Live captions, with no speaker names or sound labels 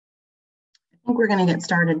think we're going to get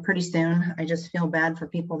started pretty soon. I just feel bad for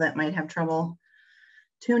people that might have trouble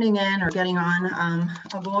tuning in or getting on.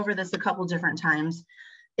 I'll go over this a couple different times.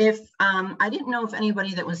 If I didn't know if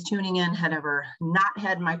anybody that was tuning in had ever not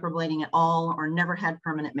had microblading at all or never had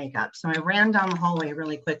permanent makeup. So I ran down the hallway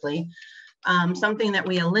really quickly. Something that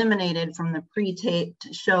we eliminated from the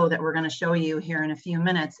pre-taped show that we're going to show you here in a few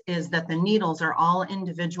minutes is that the needles are all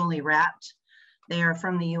individually wrapped. They are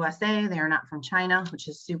from the USA. They are not from China, which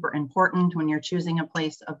is super important when you're choosing a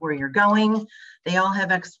place of where you're going. They all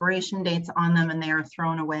have expiration dates on them and they are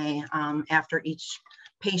thrown away after each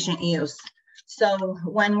patient use. So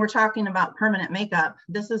when we're talking about permanent makeup,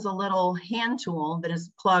 this is a little hand tool that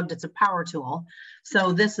is plugged. It's a power tool.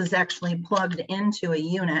 So this is actually plugged into a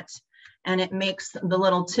unit and it makes the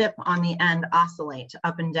little tip on the end oscillate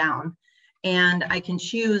up and down. And I can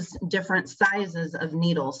choose different sizes of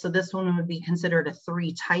needles. So this one would be considered a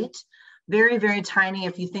 3 tight, very, very tiny.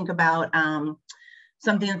 If you think about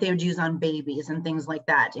something that they would use on babies and things like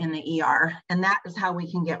that in the ER. And that is how we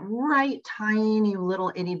can get right tiny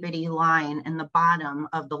little itty bitty line in the bottom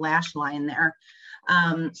of the lash line there.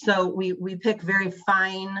 So we pick very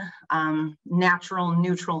fine, natural,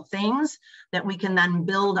 neutral things that we can then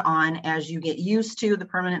build on as you get used to the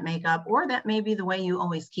permanent makeup, or that may be the way you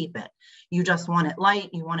always keep it. You just want it light,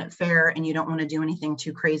 you want it fair, and you don't want to do anything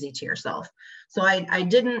too crazy to yourself. So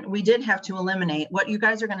we did have to eliminate. What you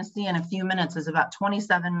guys are going to see in a few minutes is about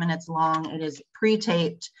 27 minutes long. It is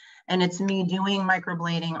pre-taped, and it's me doing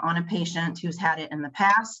microblading on a patient who's had it in the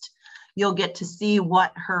past. You'll get to see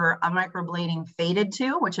what her microblading faded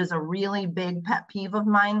to, which is a really big pet peeve of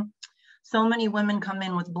mine. So many women come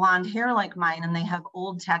in with blonde hair like mine, and they have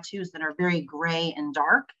old tattoos that are very gray and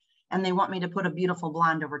dark, and they want me to put a beautiful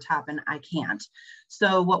blonde over top, and I can't.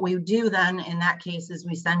 So what we do then in that case is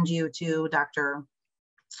we send you to Dr.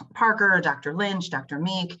 Parker, Dr. Lynch, Dr.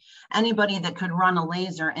 Meek, anybody that could run a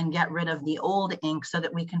laser and get rid of the old ink so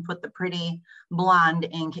that we can put the pretty blonde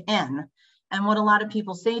ink in. And what a lot of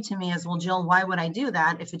people say to me is, well, Jill, why would I do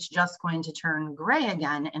that if it's just going to turn gray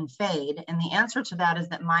again and fade? And the answer to that is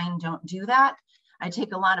that mine don't do that. I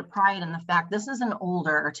take a lot of pride in the fact this is an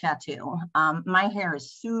older tattoo. My hair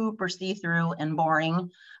is super see-through and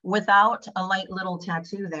boring. Without a light little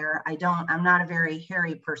tattoo there, I'm not a very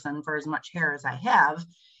hairy person for as much hair as I have.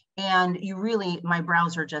 And my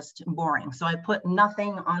brows are just boring. So I put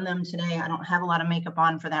nothing on them today. I don't have a lot of makeup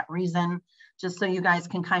on for that reason, just so you guys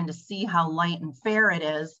can kind of see how light and fair it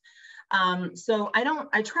is. So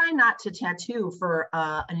I try not to tattoo for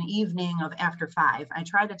an evening of after 5. I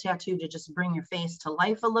try to tattoo to just bring your face to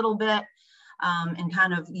life a little bit and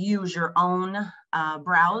kind of use your own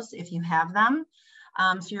brows if you have them.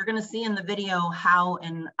 So you're going to see in the video how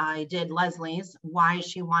I did Leslie's, why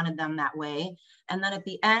she wanted them that way. And then at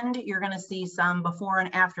the end, you're going to see some before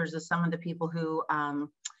and afters of some of the people who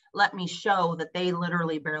let me show that they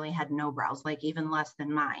literally barely had no brows, like even less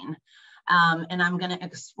than mine. And I'm going to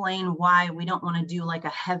explain why we don't want to do like a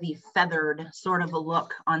heavy feathered sort of a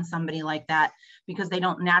look on somebody like that, because they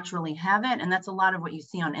don't naturally have it. And that's a lot of what you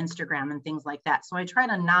see on Instagram and things like that. So I try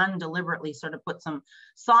to non-deliberately sort of put some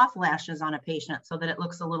soft lashes on a patient so that it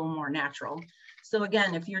looks a little more natural. So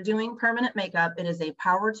again, if you're doing permanent makeup, it is a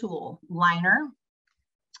power tool, liner,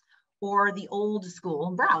 or the old school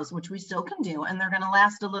brows, which we still can do. And they're going to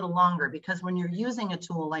last a little longer, because when you're using a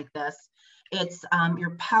tool like this, it's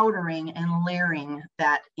you're powdering and layering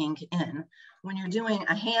that ink in. When you're doing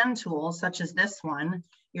a hand tool, such as this one,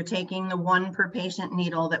 you're taking the 1 per patient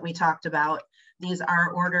needle that we talked about. These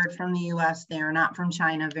are ordered from the US. They are not from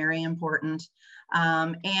China, very important.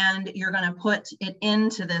 And you're going to put it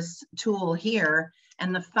into this tool here.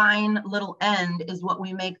 And the fine little end is what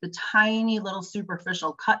we make the tiny little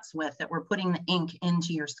superficial cuts with, that we're putting the ink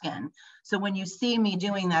into your skin. So when you see me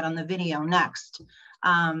doing that on the video next,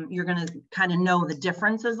 you're going to kind of know the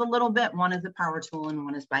differences a little bit. One is a power tool and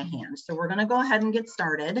one is by hand. So we're going to go ahead and get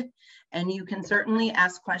started, and you can certainly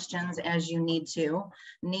ask questions as you need to.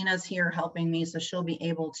 Nina's here helping me, so she'll be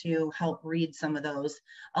able to help read some of those.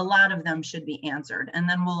 A lot of them should be answered, and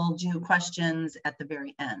then we'll do questions at the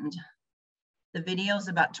very end. The video is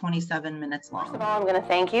about 27 minutes long. First of all, I'm going to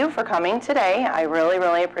thank you for coming today. I really,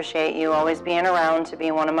 really appreciate you always being around to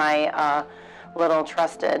be one of my little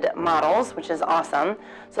trusted models, which is awesome.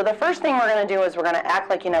 So the first thing we're going to do is we're going to act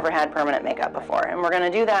like you never had permanent makeup before. And we're going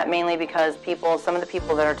to do that mainly because some of the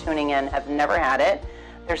people that are tuning in have never had it.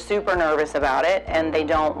 They're super nervous about it, and they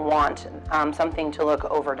don't want something to look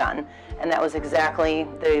overdone. And that was exactly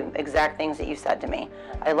the exact things that you said to me.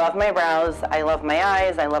 I love my brows, I love my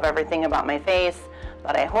eyes, I love everything about my face,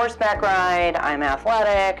 but I horseback ride, I'm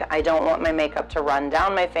athletic, I don't want my makeup to run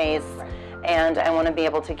down my face, and I want to be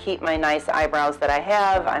able to keep my nice eyebrows that I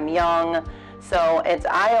have. I'm young, so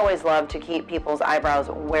I always love to keep people's eyebrows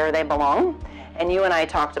where they belong, and you and I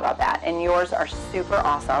talked about that, and yours are super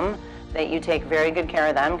awesome, that you take very good care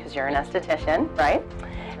of them because you're an esthetician, right?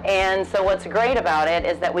 And so what's great about it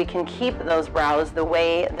is that we can keep those brows the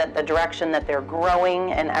way that the direction that they're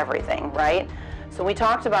growing and everything, right? So we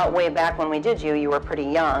talked about way back when we did you were pretty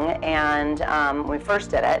young, and we first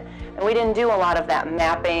did it, and we didn't do a lot of that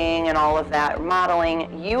mapping and all of that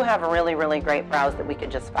modeling. You have really, really great brows that we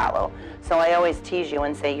could just follow. So I always tease you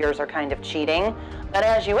and say yours are kind of cheating, but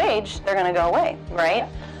as you age, they're gonna go away, right?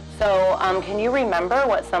 So can you remember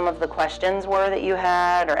what some of the questions were that you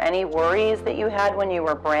had, or any worries that you had when you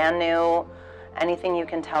were brand new? Anything you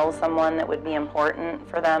can tell someone that would be important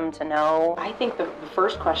for them to know? I think the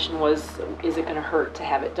first question was, is it going to hurt to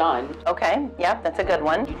have it done? Okay, yep, that's a good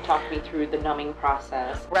one. You talked me through the numbing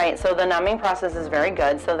process. Right, so the numbing process is very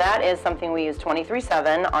good. So that is something we use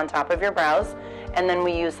 23/7 on top of your brows. And then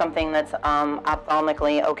we use something that's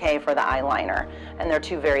ophthalmically okay for the eyeliner. And they're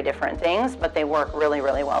two very different things, but they work really,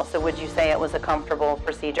 really well. So would you say it was a comfortable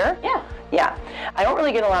procedure? Yeah. Yeah. I don't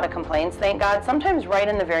really get a lot of complaints, thank God. Sometimes right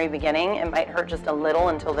in the very beginning, it might hurt just a little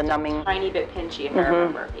until the numbing... Tiny bit pinchy, if I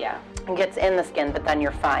remember, yeah. Gets in the skin, but then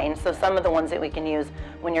you're fine. So some of the ones that we can use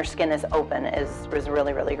when your skin is open is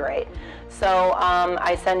really, really great. So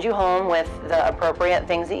I send you home with the appropriate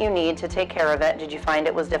things that you need to take care of it. Did you find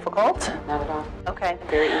it was difficult? Not at all. Okay.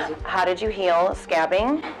 Very easy. How did you heal?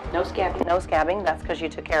 Scabbing? No scabbing. No scabbing. That's because you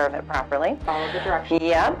took care of it properly. Follow the directions.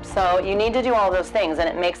 Yep. So you need to do all those things, and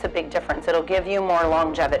it makes a big difference. It'll give you more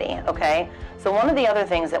longevity, okay? So one of the other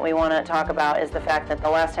things that we want to talk about is the fact that the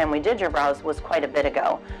last time we did your brows was quite a bit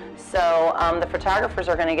ago. So the photographers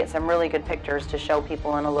are going to get some really good pictures to show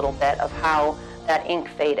people in a little bit of how that ink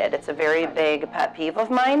faded. It's a very big pet peeve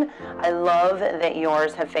of mine. I love that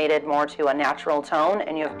yours have faded more to a natural tone,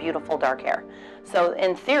 and you have beautiful dark hair. So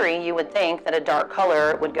in theory, you would think that a dark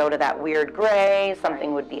color would go to that weird gray,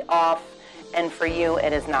 something would be off, and for you,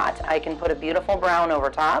 it is not. I can put a beautiful brown over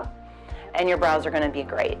top, and your brows are going to be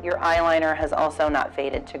great. Your eyeliner has also not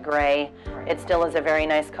faded to gray. It still is a very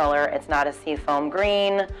nice color. It's not a seafoam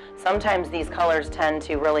green. Sometimes these colors tend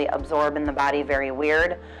to really absorb in the body very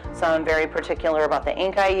weird. So I'm very particular about the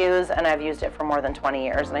ink I use, and I've used it for more than 20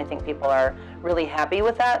 years, and I think people are really happy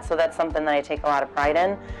with that. So that's something that I take a lot of pride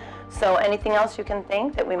in. So anything else you can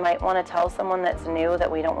think that we might want to tell someone that's new that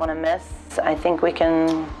we don't want to miss? I think we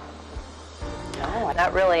can... No,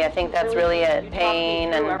 not really. I think that's really it.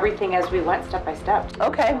 Pain and everything as we went step by step.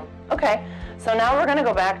 Okay. Okay. So now we're going to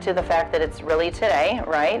go back to the fact that it's really today,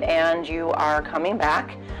 right? And you are coming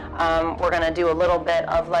back. We're going to do a little bit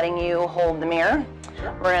of letting you hold the mirror.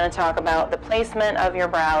 We're going to talk about the placement of your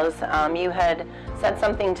brows. You had said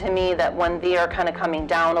something to me that when they are kind of coming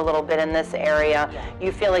down a little bit in this area,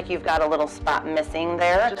 you feel like you've got a little spot missing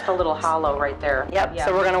there. Just a little hollow right there. Yep,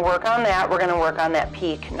 so we're going to work on that. We're going to work on that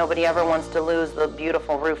peak. Nobody ever wants to lose the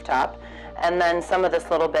beautiful rooftop. And then some of this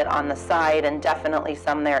little bit on the side, and definitely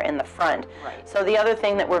some there in the front. Right. So the other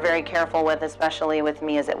thing that we're very careful with, especially with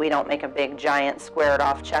me, is that we don't make a big giant squared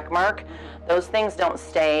off check mark. Those things don't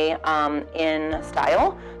stay in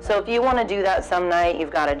style. So if you want to do that some night, you've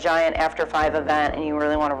got a giant after 5 event and you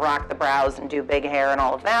really want to rock the brows and do big hair and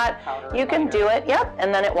all of that, you can do it, yep,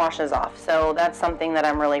 and then it washes off. So that's something that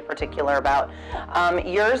I'm really particular about.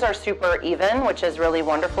 Yours are super even, which is really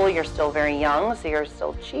wonderful. You're still very young, so you're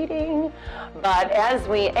still cheating. But as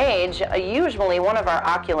we age, usually one of our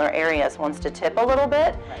ocular areas wants to tip a little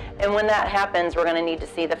bit. And when that happens, we're going to need to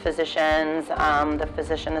see the physicians, the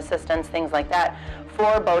physician assistants, things like that,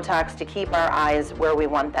 for Botox to keep our eyes where we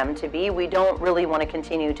want them to be. We don't really want to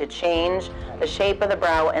continue to change the shape of the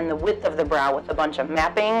brow and the width of the brow with a bunch of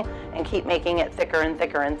mapping and keep making it thicker and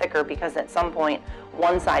thicker and thicker, because at some point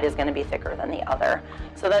one side is going to be thicker than the other.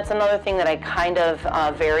 So that's another thing that I kind of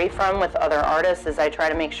vary from with other artists, is I try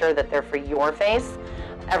to make sure that they're for your face.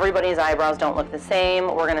 Everybody's eyebrows don't look the same.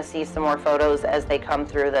 We're going to see some more photos as they come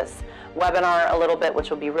through this webinar a little bit, which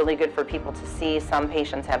will be really good for people to see. Some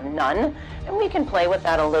patients have none, and we can play with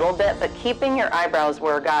that a little bit, but keeping your eyebrows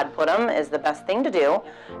where God put them is the best thing to do.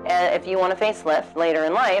 And if you want a facelift later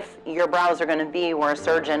in life, your brows are going to be where a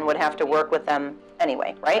surgeon would have to work with them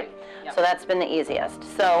anyway, right? Yep. So that's been the easiest.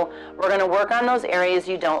 So we're going to work on those areas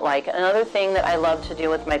you don't like. Another thing that I love to do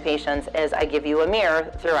with my patients is I give you a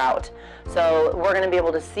mirror throughout. So we're going to be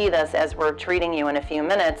able to see this as we're treating you in a few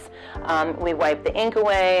minutes. We wipe the ink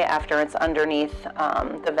away after it's underneath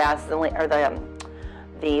the Vaseline or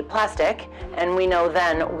the plastic, and we know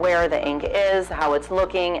then where the ink is, how it's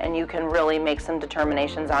looking, and you can really make some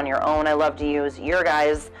determinations on your own. I love to use your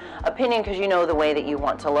guys' opinion because you know the way that you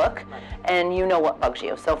want to look, and you know what bugs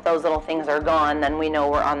you. So if those little things are gone, then we know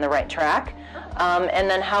we're on the right track. And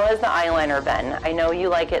then how has the eyeliner been? I know you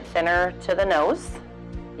like it thinner to the nose.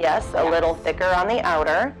 Yes, a little thicker on the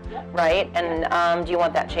outer, right? And do you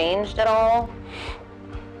want that changed at all?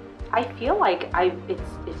 I feel like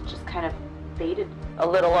it's just kind of faded. A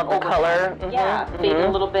little of the color. Yeah, faded a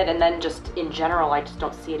little bit, and then just in general, I just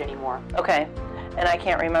don't see it anymore. Okay, and I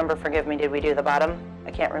can't remember, forgive me, did we do the bottom? I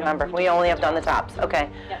can't remember. We only have done the tops. Okay.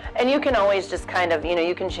 And you can always just kind of, you know,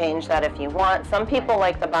 you can change that if you want. Some people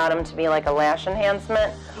like the bottom to be like a lash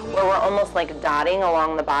enhancement, where we're almost like dotting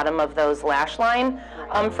along the bottom of those lash line.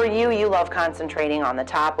 For you, you love concentrating on the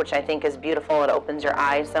top, which I think is beautiful. It opens your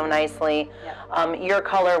eyes so nicely. Your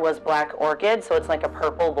color was black orchid, so it's like a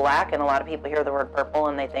purple black, and a lot of people hear the word purple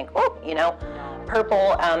and they think, oh, you know,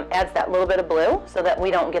 purple adds that little bit of blue so that we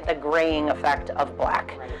don't get the graying effect of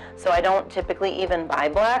black. So I don't typically even buy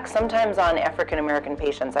black. Sometimes on African American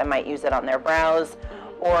patients, I might use it on their brows,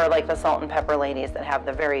 or like the salt and pepper ladies that have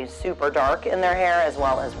the very super dark in their hair as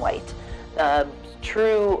well as white. The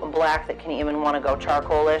true black that can even want to go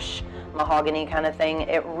charcoalish, mahogany kind of thing,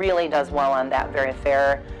 it really does well on that very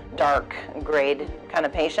fair, dark grade kind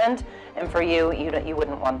of patient. And for you, you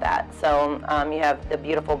wouldn't want that. So you have the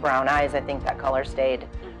beautiful brown eyes. I think that color stayed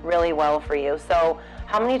really well for you. So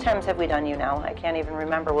how many times have we done you now? I can't even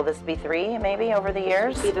remember. Will this be 3 maybe over the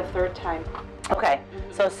years? This will be the 3rd time. Okay,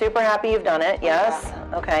 so super happy you've done it, yes?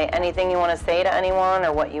 Okay, anything you want to say to anyone,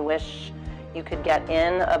 or what you wish you could get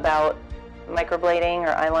in about microblading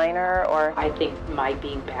or eyeliner? Or I think my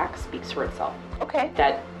being back speaks for itself. Okay.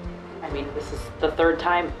 That, I mean, this is the 3rd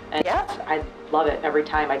time, and I love it every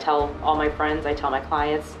time. I tell all my friends, I tell my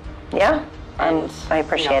clients. Yeah, and I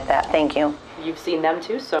appreciate that. Thank you. You've seen them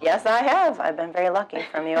too, so. Yes, I have. I've been very lucky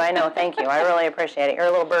from you. I know. Thank you. I really appreciate it. You're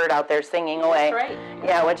a little bird out there singing away. That's right.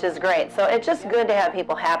 Yeah, which is great. So it's just good to have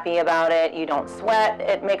people happy about it. You don't sweat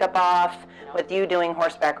at makeup off with you doing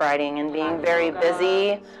horseback riding and being very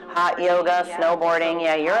busy. Hot yoga, snowboarding.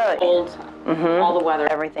 Yeah, you're a... Cold, all the weather.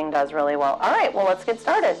 Everything does really well. All right, well, let's get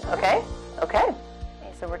started, okay? Okay.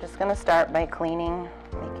 So we're just going to start by cleaning,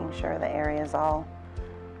 making sure the area is all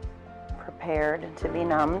prepared to be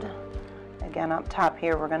numbed. Again, up top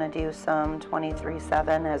here, we're going to do some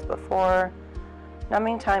 23/7 as before.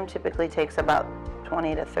 Numbing time typically takes about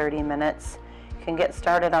 20 to 30 minutes. You can get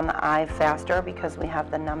started on the eye faster because we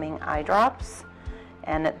have the numbing eye drops,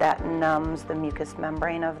 and that numbs the mucous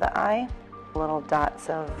membrane of the eye. Little dots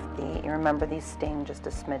of the, you remember these sting just a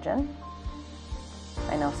smidgen.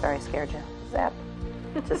 I know, sorry, scared you. Zap.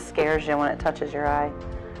 It just scares you when it touches your eye.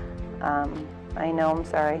 I know, I'm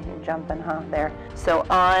sorry, you're jumping, huh, there. So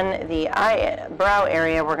on the brow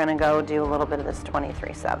area, we're gonna go do a little bit of this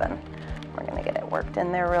 23/7. We're gonna get it worked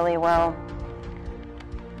in there really well.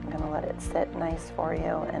 I'm gonna let it sit nice for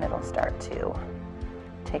you, and it'll start to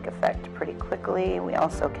take effect pretty quickly. We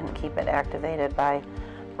also can keep it activated by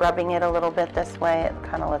rubbing it a little bit this way. It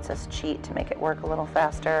kind of lets us cheat to make it work a little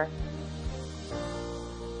faster.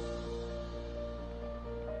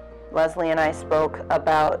 Leslie and I spoke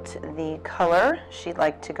about the color. She'd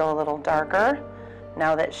like to go a little darker.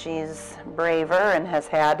 Now that she's braver and has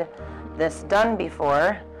had this done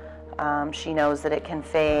before, she knows that it can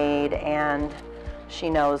fade, and she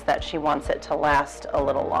knows that she wants it to last a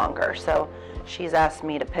little longer. So she's asked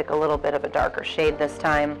me to pick a little bit of a darker shade this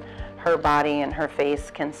time. Her body and her face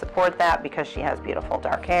can support that because she has beautiful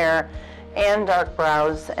dark hair and dark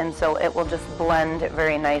brows, and so it will just blend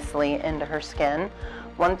very nicely into her skin.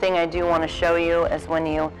 One thing I do want to show you is when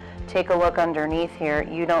you take a look underneath here,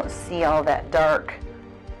 you don't see all that dark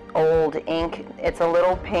old ink. It's a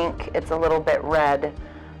little pink, it's a little bit red,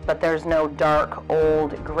 but there's no dark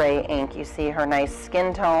old gray ink. You see her nice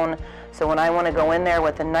skin tone. So when I want to go in there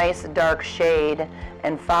with a nice dark shade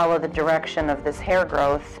and follow the direction of this hair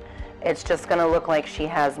growth, it's just going to look like she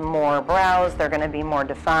has more brows. They're going to be more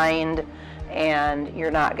defined, and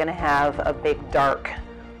you're not going to have a big dark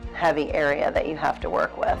heavy area that you have to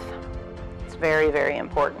work with. It's very, very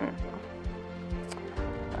important.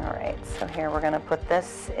 All right, so here we're going to put,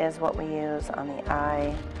 this is what we use on the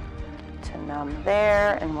eye to numb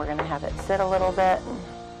there, and we're going to have it sit a little bit,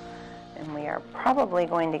 and we are probably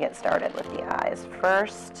going to get started with the eyes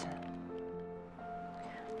first.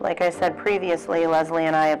 Like I said previously, Leslie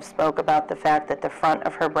and I have spoke about the fact that the front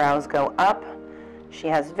of her brows go up. She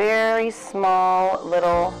has very small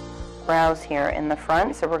little brows here in the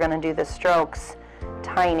front, so we're going to do the strokes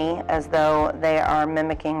tiny as though they are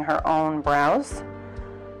mimicking her own brows.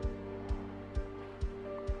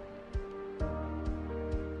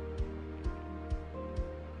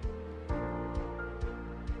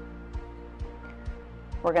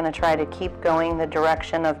 We're going to try to keep going the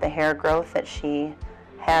direction of the hair growth that she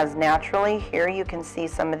has naturally. Here you can see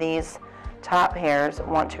some of these top hairs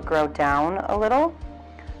want to grow down a little.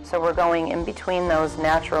 So we're going in between those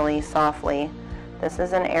naturally, softly. This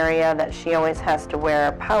is an area that she always has to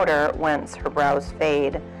wear powder once her brows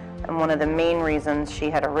fade, and one of the main reasons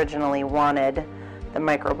she had originally wanted the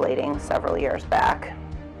microblading several years back.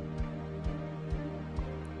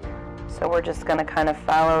 So we're just going to kind of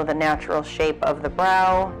follow the natural shape of the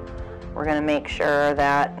brow. We're going to make sure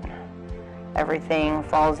that everything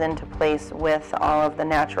falls into place with all of the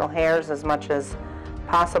natural hairs as much as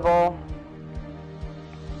possible.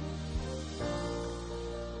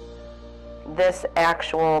 This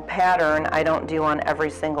actual pattern I don't do on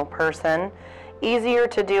every single person. Easier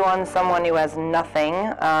to do on someone who has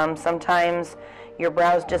nothing. Sometimes your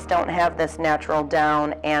brows just don't have this natural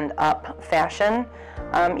down and up fashion.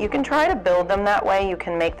 You can try to build them that way, you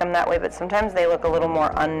can make them that way, but sometimes they look a little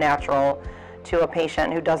more unnatural to a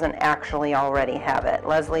patient who doesn't actually already have it.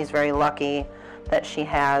 Leslie's very lucky that she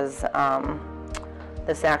has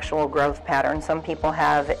this actual growth pattern. Some people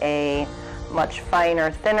have a much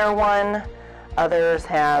finer, thinner one. Others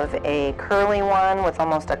have a curly one with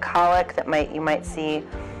almost a colic that you might see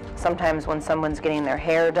sometimes when someone's getting their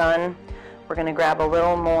hair done. We're going to grab a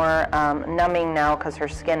little more numbing now because her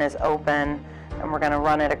skin is open, and we're going to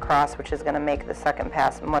run it across, which is going to make the second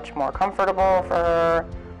pass much more comfortable for her.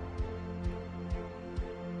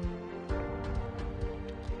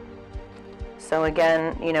 So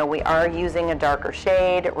again, you know, we are using a darker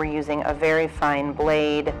shade, we're using a very fine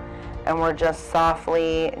blade, and we're just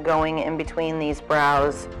softly going in between these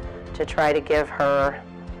brows to try to give her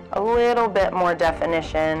a little bit more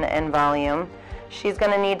definition and volume. She's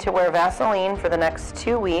going to need to wear Vaseline for the next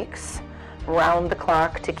 2 weeks, round the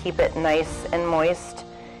clock, to keep it nice and moist.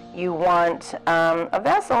 You want a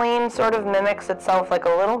Vaseline sort of mimics itself like a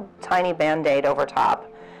little tiny band-aid over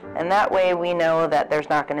top, and that way we know that there's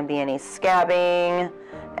not going to be any scabbing,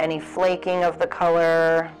 any flaking of the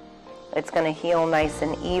color. It's going to heal nice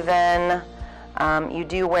and even. You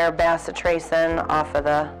do wear bacitracin off of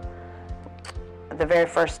the very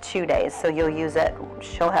first 2 days, so you'll use it.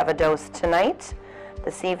 She'll have a dose tonight,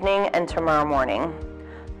 this evening, and tomorrow morning.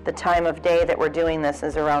 The time of day that we're doing this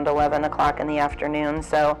is around 11 o'clock in the afternoon,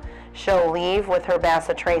 so she'll leave with her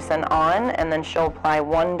bacitracin on, and then she'll apply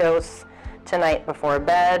 1 dose tonight before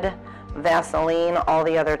bed, Vaseline all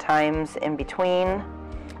the other times in between,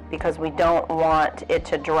 because we don't want it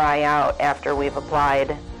to dry out after we've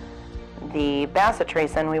applied the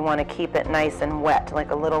bacitracin. We want to keep it nice and wet,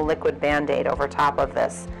 like a little liquid band-aid over top of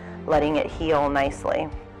this, letting it heal nicely.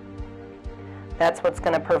 That's what's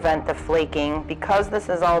going to prevent the flaking. Because this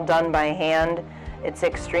is all done by hand, it's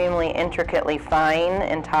extremely intricately fine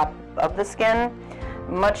in top of the skin,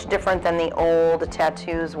 much different than the old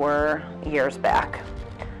tattoos were years back.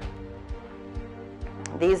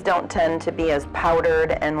 These don't tend to be as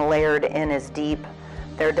powdered and layered in as deep.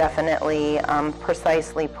 They're definitely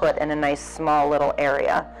precisely put in a nice small little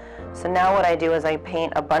area. So now what I do is I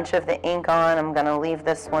paint a bunch of the ink on. I'm going to leave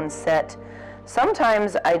this one sit.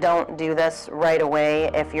 Sometimes I don't do this right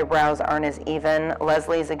away if your brows aren't as even.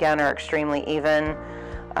 Leslie's, again, are extremely even.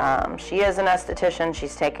 She is an esthetician.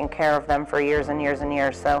 She's taken care of them for years and years and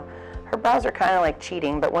years. So her brows are kind of like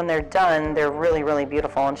cheating, but when they're done, they're really, really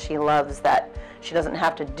beautiful, and she loves that she doesn't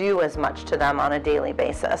have to do as much to them on a daily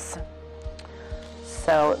basis.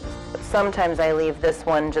 So sometimes I leave this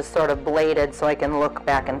one just sort of bladed so I can look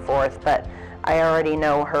back and forth, but I already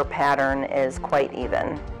know her pattern is quite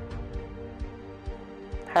even.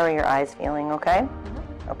 How are your eyes feeling? Okay?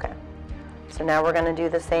 Okay. So now we're going to do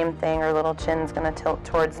the same thing. Her little chin's going to tilt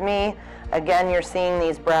towards me. Again, you're seeing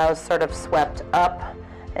these brows sort of swept up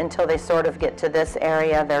until they sort of get to this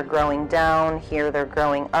area. They're growing down. Here they're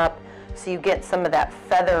growing up. So you get some of that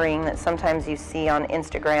feathering that sometimes you see on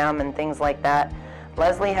Instagram and things like that.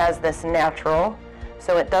 Leslie has this natural,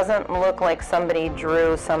 so it doesn't look like somebody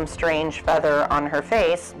drew some strange feather on her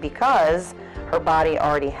face, because her body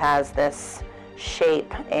already has this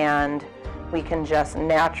shape, and we can just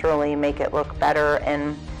naturally make it look better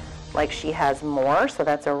and like she has more. So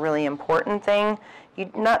that's a really important thing.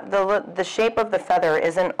 The shape of the feather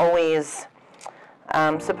isn't always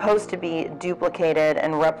supposed to be duplicated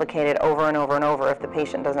and replicated over and over and over if the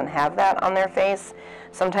patient doesn't have that on their face.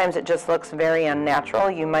 Sometimes it just looks very unnatural.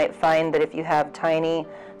 You might find that if you have tiny,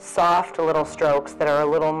 soft little strokes that are a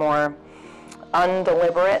little more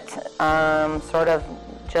undeliberate, sort of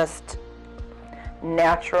just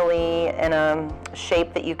naturally in a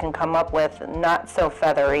shape that you can come up with, not so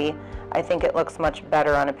feathery, I think it looks much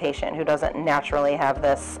better on a patient who doesn't naturally have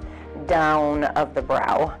this down of the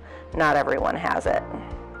brow. not everyone has it.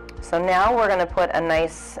 So now we're gonna put a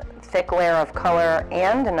nice thick layer of color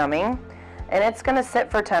and numbing, and it's gonna sit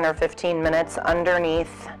for 10 or 15 minutes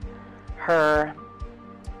underneath her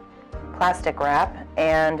plastic wrap,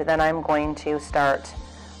 and then I'm going to start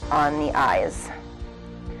on the eyes.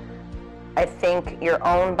 I think your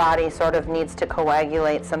own body sort of needs to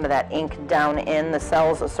coagulate some of that ink down in. The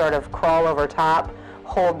cells sort of crawl over top,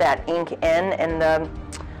 hold that ink in, and the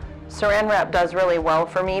Saran wrap does really well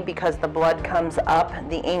for me because the blood comes up,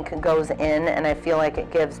 the ink goes in, and I feel like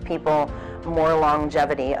it gives people more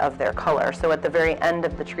longevity of their color. So at the very end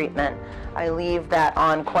of the treatment, I leave that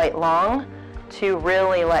on quite long to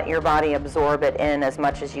really let your body absorb it in as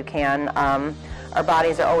much as you can. Our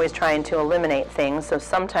bodies are always trying to eliminate things, so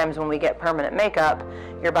sometimes when we get permanent makeup,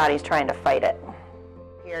 your body's trying to fight it.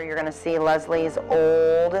 Here you're gonna see Leslie's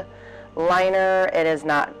old liner. It is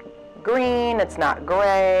not green, it's not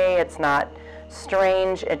gray, it's not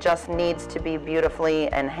strange. It just needs to be beautifully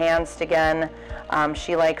enhanced again.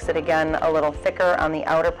 She likes it again a little thicker on the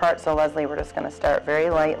outer part, so Leslie, we're just gonna start very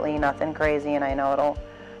lightly, nothing crazy, and I know it'll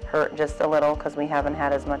hurt just a little because we haven't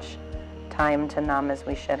had as much time to numb as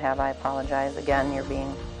we should have. I apologize again, you're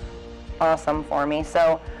being awesome for me.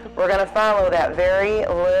 So we're gonna follow that very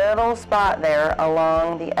little spot there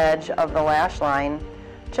along the edge of the lash line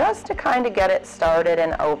just to kind of get it started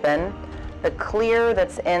and open. The clear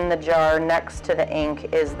that's in the jar next to the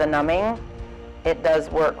ink is the numbing. It does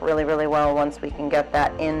work really, really well once we can get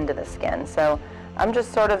that into the skin. So I'm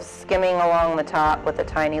just sort of skimming along the top with a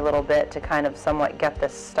tiny little bit to kind of somewhat get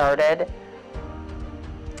this started.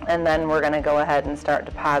 And then we're going to go ahead and start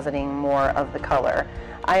depositing more of the color.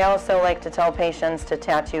 I also like to tell patients to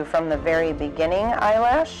tattoo from the very beginning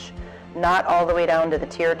eyelash, not all the way down to the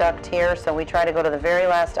tear duct here. So we try to go to the very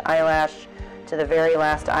last eyelash to the very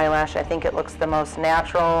last eyelash. I think it looks the most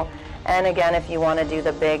natural. And again, if you want to do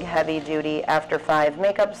the big heavy duty after 5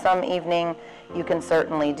 makeup some evening, you can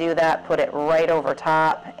certainly do that. Put it right over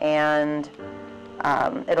top and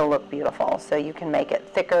it'll look beautiful. So you can make it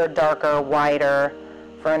thicker, darker, wider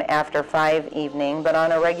for an after 5 evening. But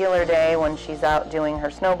on a regular day when she's out doing her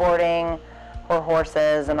snowboarding, her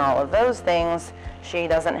horses, and all of those things, she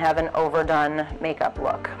doesn't have an overdone makeup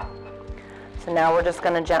look. So now we're just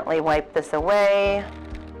going to gently wipe this away.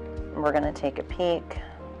 We're going to take a peek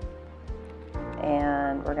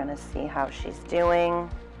and we're going to see how she's doing.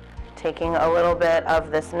 Taking a little bit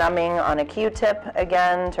of this numbing on a Q-tip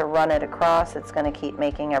again to run it across. It's going to keep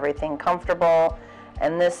making everything comfortable.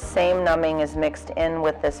 And this same numbing is mixed in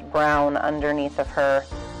with this brown underneath of her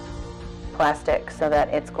plastic so that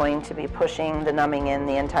it's going to be pushing the numbing in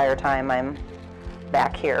the entire time I'm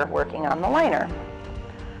back here working on the liner.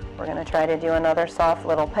 We're going to try to do another soft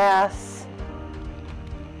little pass.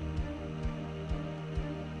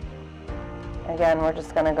 Again, we're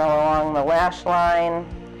just going to go along the lash line.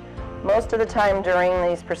 Most of the time during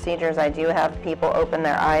these procedures, I do have people open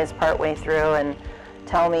their eyes partway through and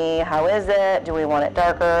tell me, how is it? Do we want it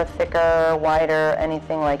darker, thicker, wider,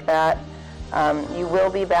 anything like that? You will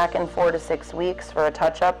be back in 4 to 6 weeks for a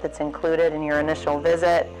touch-up that's included in your initial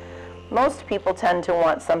visit. Most people tend to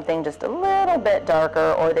want something just a little bit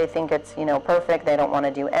darker, or they think it's, you know, perfect. They don't want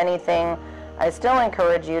to do anything. I still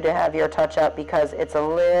encourage you to have your touch-up because it's a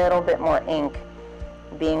little bit more ink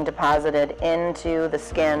being deposited into the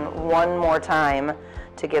skin one more time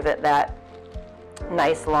to give it that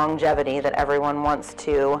nice longevity that everyone wants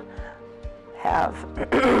to have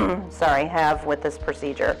have with this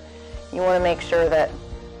procedure. You want to make sure that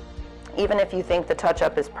even if you think the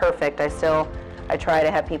touch-up is perfect, I try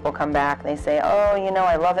to have people come back. They say, oh, you know,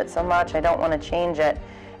 I love it so much, I don't want to change it.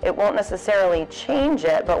 It won't necessarily change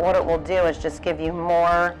it, but what it will do is just give you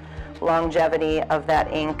more longevity of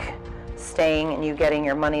that ink staying and you getting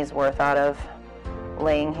your money's worth out of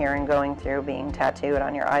laying here and going through being tattooed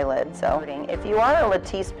on your eyelid. So if you are a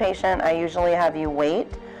Latisse patient, I usually have you wait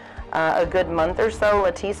a good month or so.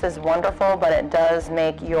 Latisse is wonderful, but it does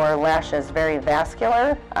make your lashes very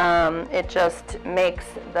vascular. It just makes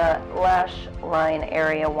the lash line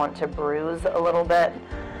area want to bruise a little bit.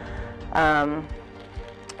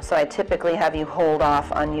 So I typically have you hold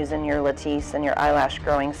off on using your Latisse and your eyelash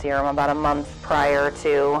growing serum about a month prior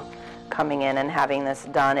to coming in and having this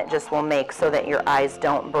done. It just will make so that your eyes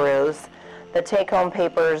don't bruise. The take-home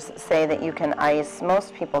papers say that you can ice.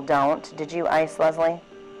 Most people don't. Did you ice, Leslie?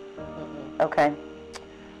 Okay.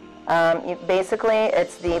 Basically,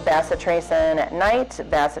 it's the bacitracin at night,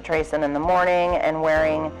 bacitracin in the morning, and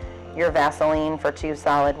wearing your Vaseline for 2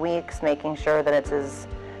 solid weeks, making sure that it's as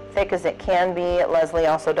thick as it can be. Leslie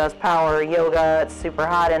also does power yoga. It's super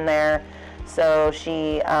hot in there. So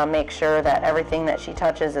she makes sure that everything that she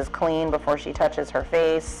touches is clean before she touches her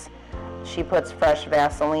face. she puts fresh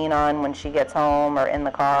Vaseline on when she gets home or in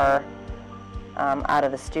the car, out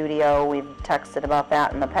of the studio. We've texted about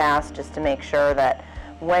that in the past, just to make sure that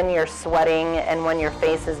when you're sweating and when your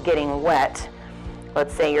face is getting wet,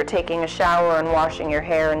 let's say you're taking a shower and washing your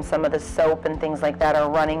hair and some of the soap and things like that are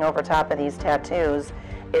running over top of these tattoos,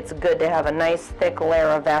 it's good to have a nice thick layer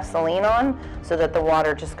of Vaseline on so that the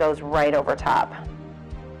water just goes right over top.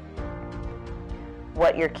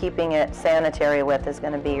 What you're keeping it sanitary with is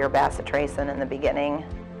going to be your bacitracin in the beginning,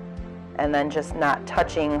 and then just not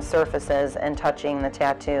touching surfaces and touching the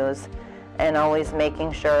tattoos, and always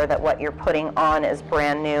making sure that what you're putting on is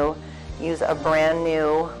brand new. Use a brand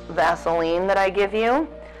new Vaseline that I give you,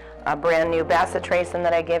 a brand new bacitracin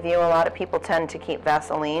that I give you. A lot of people tend to keep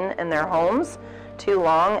Vaseline in their homes too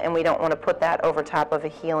long, and we don't want to put that over top of a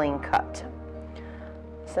healing cut.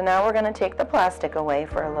 So now we're going to take the plastic away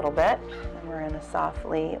for a little bit, and we're going to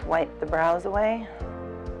softly wipe the brows away.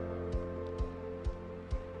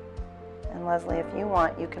 And Leslie, if you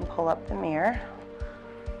want, you can pull up the mirror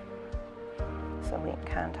so we can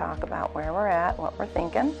kind of talk about where we're at, what we're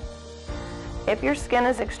thinking. If your skin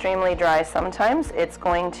is extremely dry, sometimes it's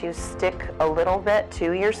going to stick a little bit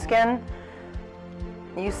to your skin.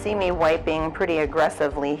 You see me wiping pretty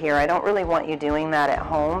aggressively here. I don't really want you doing that at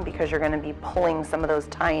home because you're going to be pulling some of those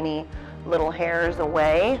tiny little hairs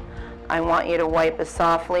away. I want you to wipe as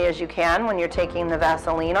softly as you can when you're taking the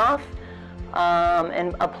Vaseline off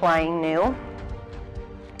and applying new.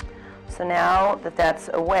 So now that that's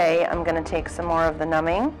away, I'm going to take some more of the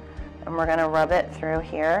numbing and we're going to rub it through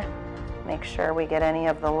here. Make sure we get any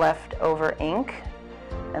of the leftover ink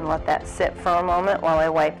and let that sit for a moment while I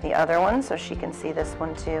wipe the other one so she can see this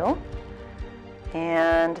one too.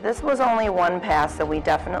 And this was only one pass, so we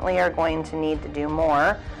definitely are going to need to do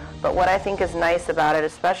more. But what I think is nice about it,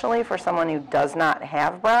 especially for someone who does not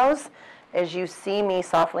have brows, is you see me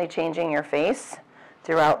softly changing your face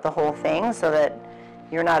throughout the whole thing so that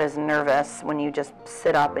you're not as nervous when you just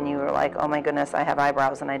sit up and you're like, oh my goodness, I have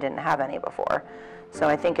eyebrows and I didn't have any before. So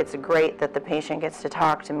I think it's great that the patient gets to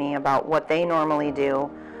talk to me about what they normally do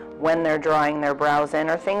when they're drawing their brows in,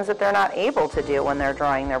 or things that they're not able to do when they're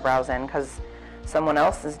drawing their brows in because someone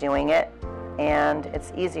else is doing it, and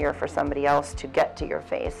it's easier for somebody else to get to your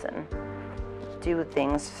face and do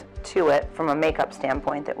things to it from a makeup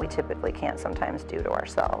standpoint that we typically can't sometimes do to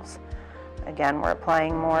ourselves. Again, we're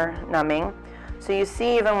applying more numbing. So you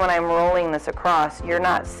see, even when I'm rolling this across, you're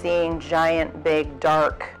not seeing giant, big,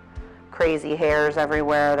 dark, crazy hairs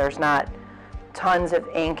everywhere. There's not tons of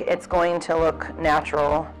ink. It's going to look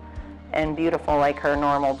natural and beautiful like her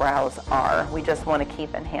normal brows are. We just want to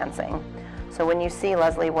keep enhancing. So when you see,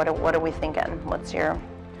 Leslie, what are we thinking? What's your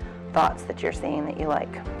thoughts that you're seeing that you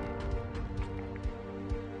like?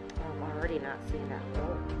 I'm already not seeing that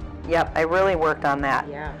hole. Yep, I really worked on that.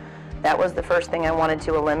 Yeah. That was the first thing I wanted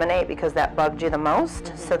to eliminate because that bugged you the most.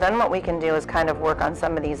 Mm-hmm. So then what we can do is kind of work on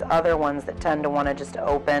some of these other ones that tend to want to just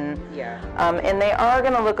open. Yeah. And they are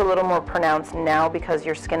going to look a little more pronounced now because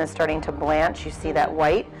your skin is starting to blanch. You see that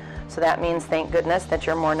white. So that means, thank goodness, that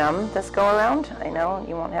you're more numb this go around. I know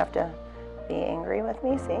you won't have to be angry with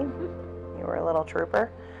me. See, you were a little trooper.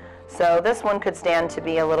 So this one could stand to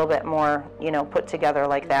be a little bit more, you know, put together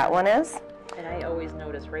like that one is. And I always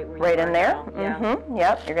notice right where right you in there. Yeah. Mm-hmm.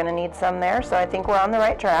 Yep, you're going to need some there. So I think we're on the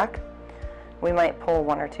right track. We might pull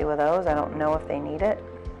one or two of those. I don't know if they need it.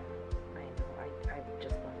 I know. I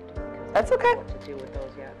just wanted to because That's I don't okay. know what to do with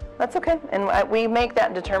those yet. That's okay. And we make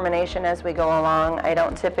that determination as we go along. I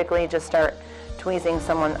don't typically just start tweezing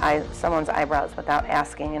someone's eyebrows without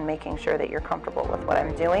asking and making sure that you're comfortable with what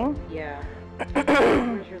I'm doing. Yeah.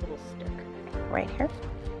 Where's your little stick? Right here.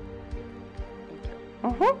 Thank you.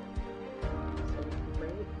 Mm-hmm.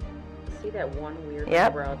 See that one weird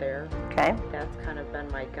Yep. eyebrow there? Okay. That's kind of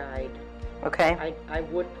been my guide. Okay. I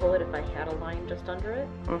would pull it if I had a line just under it,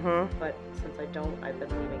 Mm-hmm. but since I don't, I've been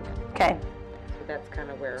leaving it. Okay. So that's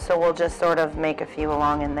kind of where. So we'll just sort of make a few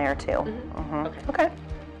along in there too. Mhm. Mm-hmm. Okay. Okay.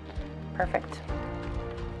 Perfect.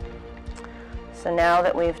 So now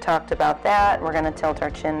that we've talked about that, we're going to tilt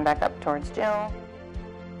our chin back up towards Jill.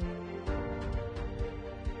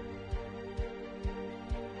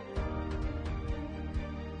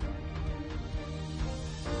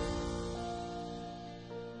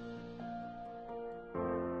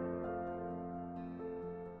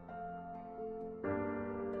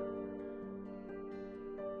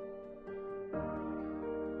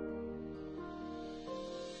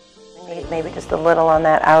 Maybe just a little on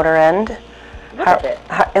that outer end. Look at it.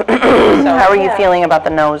 How are you yeah. feeling about the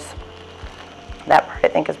nose? That part I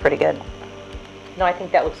think is pretty good. No, I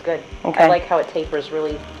think that looks good. Okay. I like how it tapers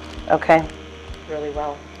really, Okay. really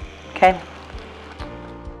well. Okay.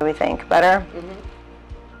 do we think? Better?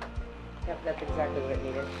 Yep, that's exactly what it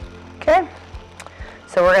needed. Okay.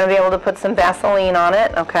 So we're going to be able to put some Vaseline on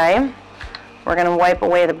it, okay? We're going to wipe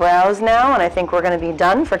away the brows now, and I think we're going to be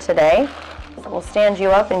done for today. So we'll stand you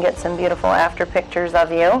up and get some beautiful after pictures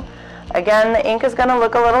of you. Again, the ink is going to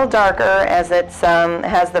look a little darker as it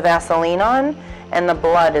has the Vaseline on, and the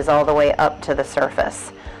blood is all the way up to the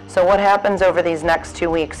surface. So what happens over these next 2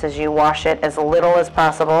 weeks is you wash it as little as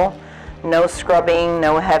possible. No scrubbing,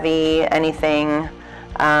 no heavy anything.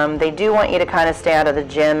 They do want you to kind of stay out of the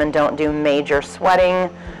gym and don't do major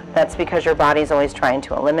sweating. That's because your body's always trying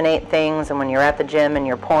to eliminate things, and when you're at the gym and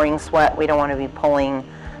you're pouring sweat, we don't want to be pulling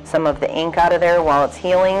some of the ink out of there while it's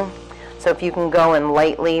healing. So if you can go and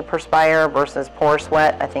lightly perspire versus pour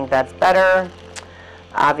sweat, I think that's better.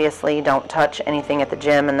 Obviously, don't touch anything at the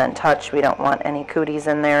gym and then touch. We don't want any cooties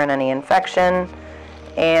in there and any infection.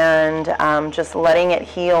 And just letting it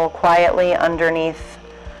heal quietly underneath.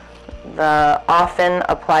 The often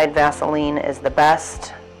applied Vaseline is the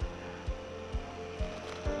best.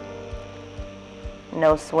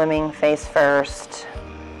 No swimming face first.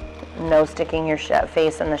 No sticking your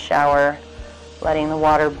face in the shower. Letting the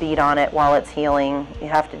water beat on it while it's healing. You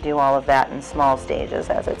have to do all of that in small stages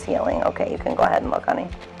as it's healing. Okay, you can go ahead and look, honey.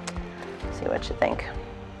 See what you think.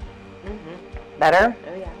 Better?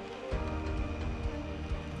 Oh, yeah.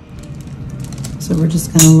 So we're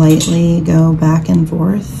just going to lightly go back and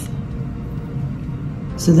forth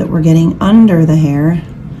so that we're getting under the hair.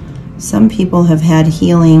 Some people have had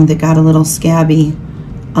healing that got a little scabby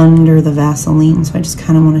under the Vaseline, so I just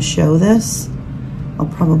kind of want to show this. I'll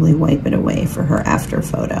probably wipe it away for her after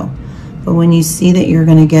photo. But when you see that you're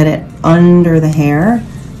going to get it under the hair,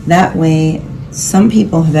 that way some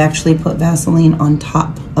people have actually put Vaseline on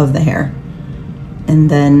top of the hair, and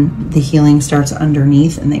then the healing starts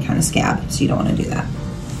underneath and they kind of scab, so you don't want to do that.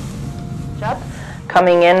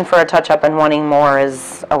 Coming in for a touch-up and wanting more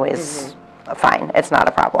is always fine. It's not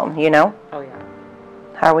a problem, you know? Oh, yeah.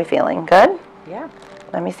 How are we feeling? Good? Yeah.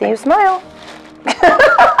 Let me see you smile.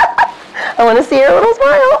 I want to see your little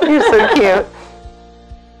smile. You're so cute.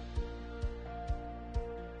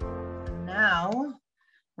 Now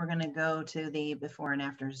we're going to go to the before and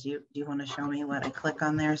afters. Do you want to show me what I click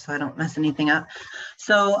on there so I don't mess anything up?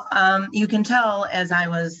 So you can tell as I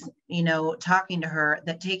was, talking to her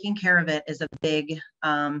that taking care of it is a big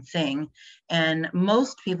thing. And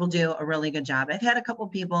most people do a really good job. I've had a couple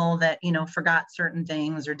people that, forgot certain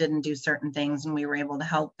things or didn't do certain things, and we were able to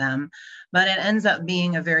help them. But it ends up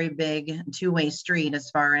being a very big two-way street as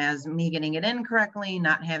far as me getting it in correctly,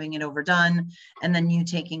 not having it overdone, and then you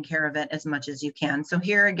taking care of it as much as you can. So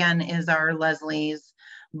here again is our Leslie's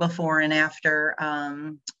before and after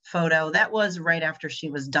photo. That was right after she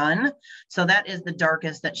was done. So that is the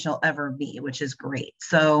darkest that she'll ever be, which is great.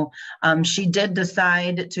 So she did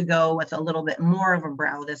decide to go with a little bit more of a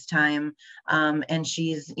brow this time. And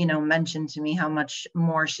she's, mentioned to me how much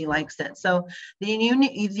more she likes it. So the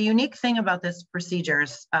unique thing about this procedure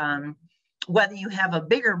is whether you have a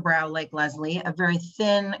bigger brow like Leslie, a very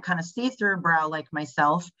thin kind of see-through brow like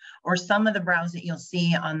myself, or some of the brows that you'll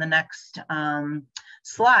see on the next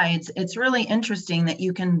slides, it's really interesting that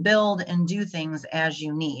you can build and do things as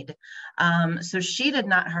you need. So she did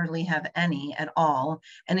not hardly have any at all.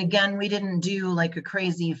 And again, we didn't do like a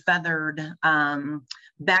crazy feathered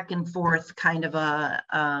back and forth kind of a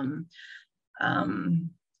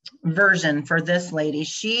version for this lady.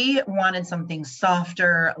 She wanted something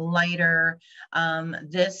softer, lighter.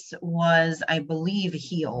 This was, I believe,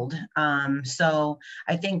 healed. So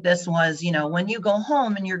I think this was, when you go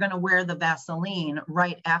home and you're going to wear the Vaseline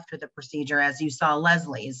right after the procedure, as you saw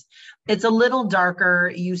Leslie's, it's a little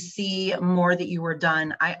darker. You see more that you were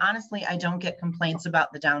done. I don't get complaints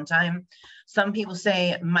about the downtime. Some people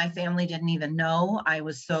say my family didn't even know. I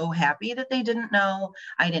was so happy that they didn't know.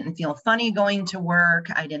 I didn't feel funny going to work.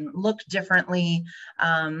 I didn't look differently.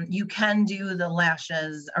 You can do the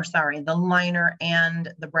lashes, the liner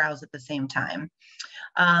and the brows at the same time.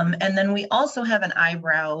 And then we also have an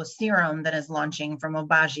eyebrow serum that is launching from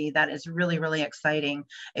Obagi. That is really, really exciting.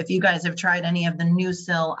 If you guys have tried any of the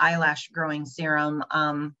New-Sil eyelash growing serum,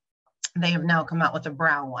 they have now come out with a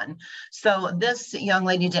brow one. So this young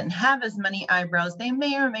lady didn't have as many eyebrows. They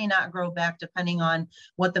may or may not grow back depending on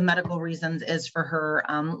what the medical reasons is for her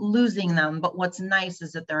losing them. But what's nice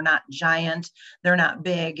is that they're not giant, they're not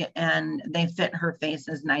big, and they fit her face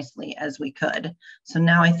as nicely as we could. So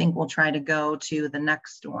now I think we'll try to go to the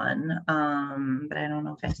next one. But I don't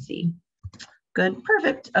know if I see Good,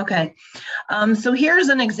 perfect. Okay. So here's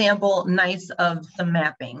an example, nice, of some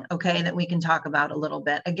mapping, okay, that we can talk about a little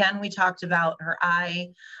bit. Again, we talked about her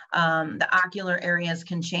eye. The ocular areas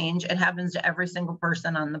can change. It happens to every single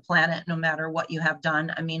person on the planet, no matter what you have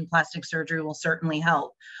done. I mean, plastic surgery will certainly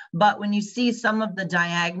help. But when you see some of the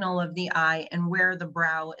diagonal of the eye and where the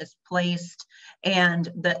brow is placed, and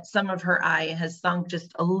that some of her eye has sunk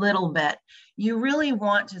just a little bit, you really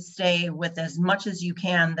want to stay with, as much as you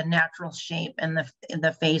can, the natural shape and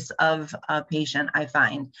the face of a patient. I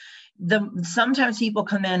find sometimes people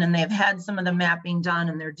come in and they've had some of the mapping done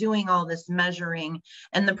and they're doing all this measuring,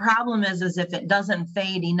 and the problem is if it doesn't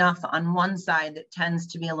fade enough on one side that tends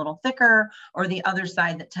to be a little thicker, or the other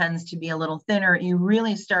side that tends to be a little thinner, you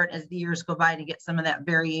really start, as the years go by, to get some of that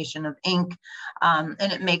variation of ink, and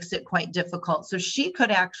it makes it quite difficult. So she could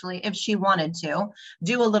actually, if she wanted to,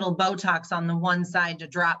 do a little Botox on the one side to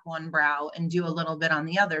drop one brow, and do a little bit on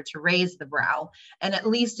the other to raise the brow, and at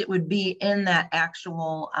least it would be in that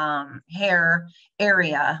actual hair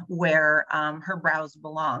area where her brows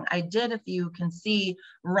belong. I did, if you can see,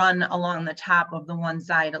 run along the top of the one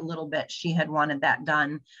side a little bit. She had wanted that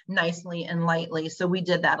done nicely and lightly, so we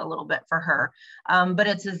did that a little bit for her. But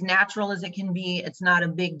it's as natural as it can be. It's not a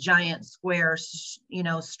big giant square,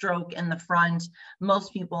 stroke in the front.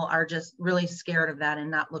 Most people are just really scared of that and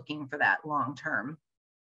not looking for that long term.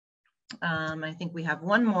 I think we have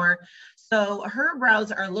one more. So her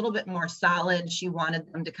brows are a little bit more solid. She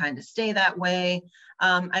wanted them to kind of stay that way.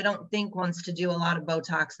 I don't think wants to do a lot of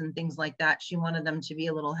Botox and things like that. She wanted them to be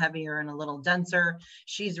a little heavier and a little denser.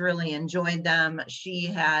 She's really enjoyed them. She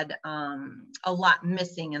had a lot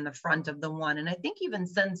missing in the front of the one. And I think even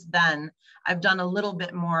since then, I've done a little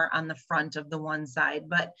bit more on the front of the one side,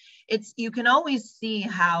 but you can always see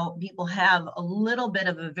how people have a little bit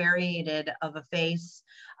of a variated of a face.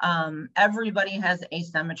 Everybody has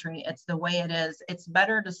asymmetry. It's the way it is. It's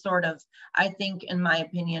better to sort of, I think, in my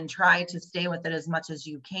opinion, try to stay with it as much as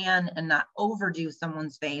you can and not overdo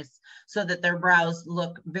someone's face, so that their brows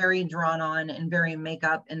look very drawn on and very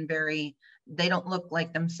makeup and they don't look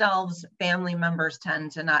like themselves. Family members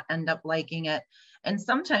tend to not end up liking it. And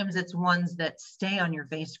sometimes it's ones that stay on your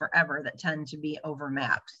face forever that tend to be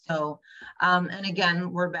overmapped. So, and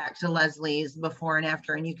again, we're back to Leslie's before and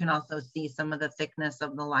after, and you can also see some of the thickness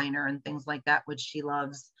of the liner and things like that, which she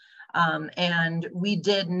loves. And we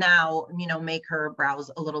did now, make her brows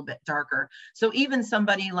a little bit darker. So even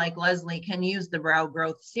somebody like Leslie can use the brow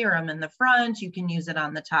growth serum in the front. You can use it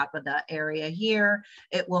on the top of the area here.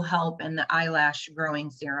 It will help. And the eyelash growing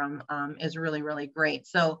serum is really, really great.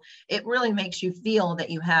 So it really makes you feel that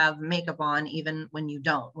you have makeup on even when you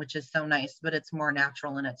don't, which is so nice, but it's more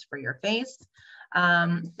natural and it's for your face.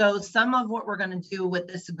 So some of what we're going to do with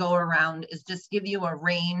this go around is just give you a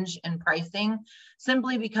range in pricing,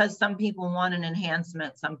 simply because some people want an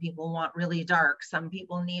enhancement, some people want really dark, some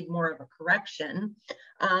people need more of a correction.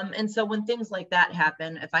 And so when things like that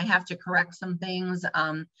happen, if I have to correct some things,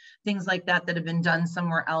 things like that have been done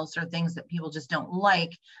somewhere else, or things that people just don't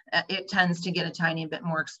like, it tends to get a tiny bit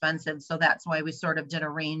more expensive. So that's why we sort of did a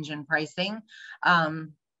range in pricing.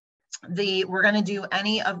 We're going to do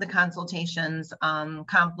any of the consultations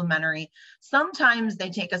complimentary. Sometimes they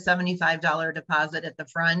take a $75 deposit at the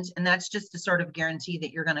front, and that's just to sort of guarantee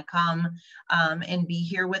that you're going to come and be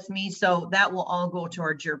here with me. So that will all go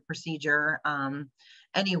towards your procedure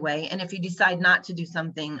anyway. And if you decide not to do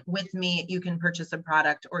something with me, you can purchase a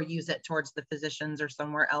product or use it towards the physicians or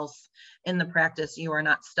somewhere else in the practice. You are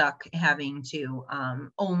not stuck having to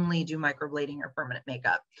only do microblading or permanent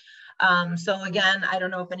makeup. So again, I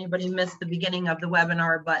don't know if anybody missed the beginning of the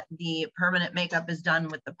webinar, but the permanent makeup is done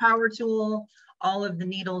with the power tool. All of the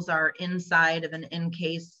needles are inside of an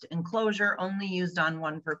encased enclosure, only used on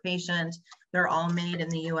one per patient. They're all made in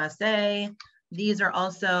the USA. These are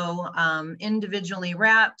also individually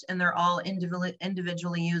wrapped, and they're all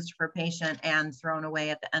individually used per patient and thrown away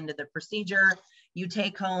at the end of the procedure. You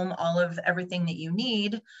take home all of everything that you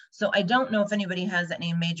need. So I don't know if anybody has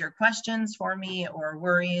any major questions for me or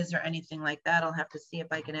worries or anything like that. I'll have to see if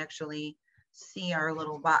I can actually see our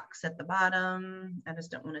little box at the bottom. I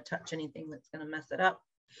just don't want to touch anything that's going to mess it up.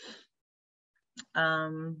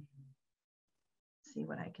 See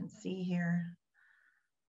what I can see here.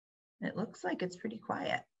 It looks like it's pretty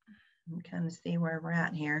quiet. I'm kind of see where we're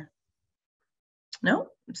at here. No,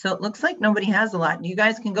 so it looks like nobody has a lot. You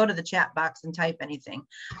guys can go to the chat box and type anything.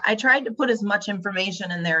 I tried to put as much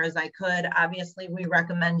information in there as I could. Obviously, we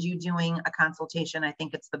recommend you doing a consultation. I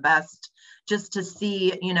think it's the best, just to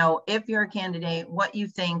see, if you're a candidate, what you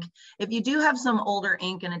think. If you do have some older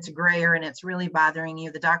ink and it's grayer and it's really bothering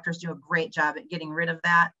you, the doctors do a great job at getting rid of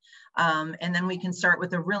that. And then we can start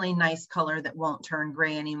with a really nice color that won't turn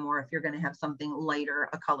gray anymore if you're going to have something lighter,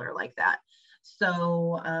 a color like that.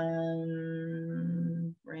 So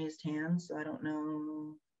raised hands, so I don't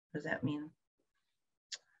know, what does that mean?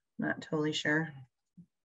 Not totally sure.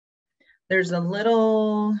 There's a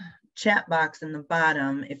little chat box in the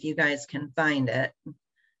bottom if you guys can find it.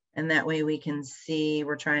 And that way we can see,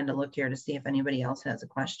 we're trying to look here to see if anybody else has a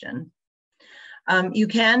question. You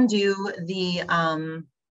can do the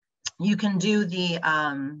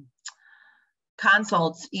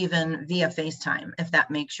consults even via FaceTime, if that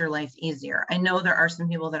makes your life easier. I know there are some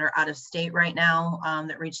people that are out of state right now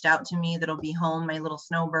that reached out to me that'll be home, my little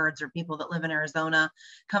snowbirds, or people that live in Arizona,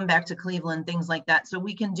 come back to Cleveland, things like that. So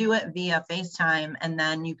we can do it via FaceTime, and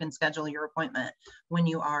then you can schedule your appointment when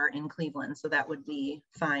you are in Cleveland. So that would be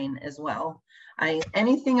fine as well.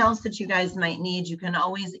 Anything else that you guys might need, you can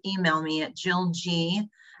always email me at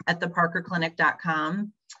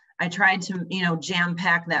jillg@theparkerclinic.com. I tried to, jam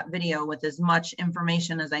pack that video with as much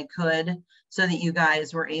information as I could so that you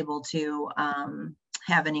guys were able to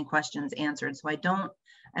have any questions answered. So I don't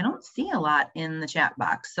see a lot in the chat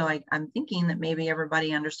box. So I'm thinking that maybe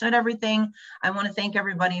everybody understood everything. I want to thank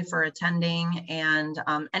everybody for attending, and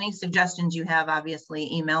any suggestions you have,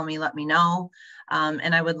 obviously email me, let me know.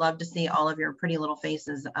 And I would love to see all of your pretty little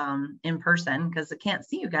faces in person, because I can't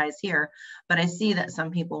see you guys here, but I see that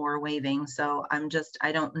some people were waving. So I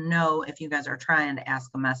don't know if you guys are trying to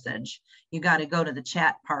ask a message. You got to go to the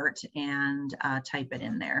chat part and type it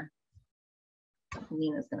in there.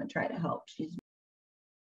 Nina's going to try to help.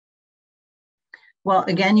 Well,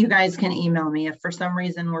 again, you guys can email me if for some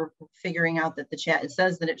reason we're figuring out that the chat, it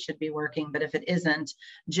says that it should be working, but if it isn't,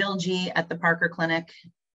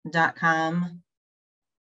 jillg@theparkerclinic.com.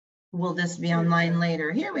 Will this be online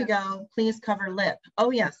later? Here we go. Please cover lip. Oh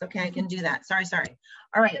yes, okay, I can do that. Sorry.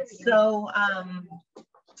 All right, so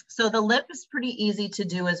the lip is pretty easy to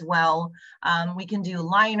do as well. We can do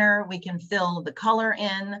liner, we can fill the color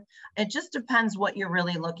in. It just depends what you're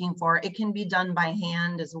really looking for. It can be done by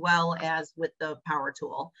hand as well as with the power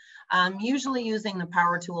tool. Usually using the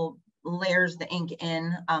power tool layers the ink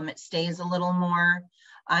in, it stays a little more.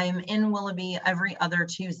 I'm in Willoughby every other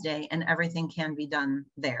Tuesday, and everything can be done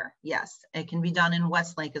there. Yes, it can be done in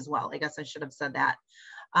Westlake as well. I guess I should have said that.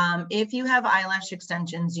 If you have eyelash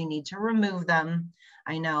extensions, you need to remove them.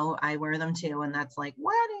 I know I wear them too, and that's like,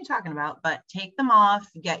 what are you talking about? But take them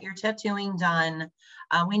off, get your tattooing done.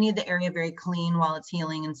 We need the area very clean while it's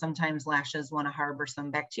healing, and sometimes lashes want to harbor some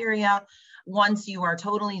bacteria. Once you are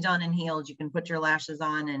totally done and healed, you can put your lashes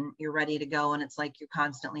on and you're ready to go, and it's like you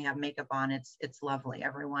constantly have makeup on. It's lovely.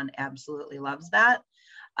 Everyone absolutely loves that.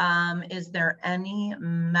 Is there any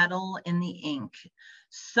metal in the ink?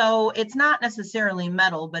 So it's not necessarily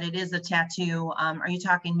metal, but it is a tattoo. Are you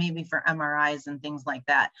talking maybe for MRIs and things like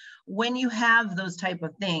that? When you have those type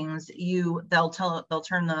of things, they'll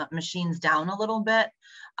turn the machines down a little bit.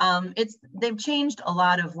 They've changed a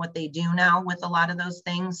lot of what they do now with a lot of those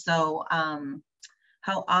things. So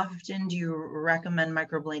how often do you recommend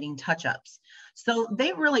microblading touch-ups? So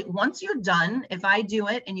they really, once you're done, if I do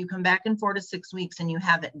it and you come back in 4 to 6 weeks and you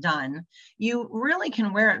have it done, you really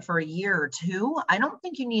can wear it for a year or two. I don't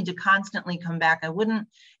think you need to constantly come back. I wouldn't,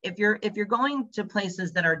 if you're going to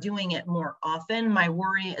places that are doing it more often, my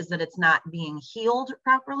worry is that it's not being healed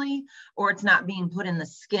properly, or it's not being put in the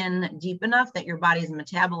skin deep enough that your body's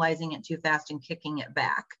metabolizing it too fast and kicking it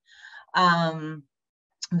back.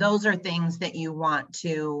 Those are things that you want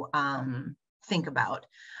to think about.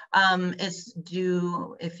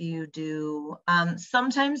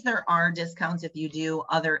 Sometimes there are discounts if you do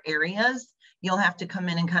other areas. You'll have to come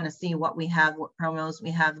in and kind of see what we have, what promos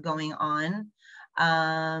we have going on.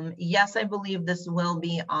 Yes, I believe this will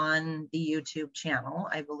be on the YouTube channel.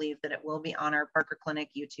 I believe that it will be on our Parker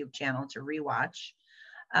Clinic YouTube channel to rewatch.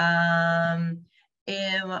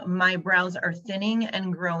 If my brows are thinning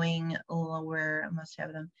and growing lower, I must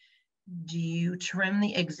have them. Do you trim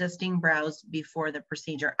the existing brows before the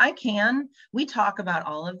procedure? I can. We talk about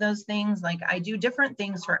all of those things. Like, I do different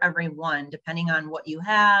things for everyone, depending on what you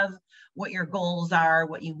have, what your goals are,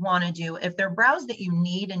 what you want to do. If they're brows that you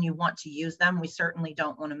need and you want to use them, we certainly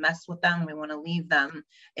don't want to mess with them. We want to leave them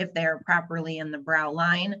if they're properly in the brow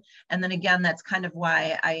line. And then again, that's kind of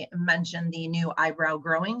why I mentioned the new eyebrow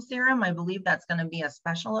growing serum. I believe that's going to be a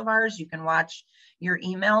special of ours. You can watch your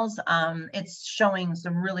emails. It's showing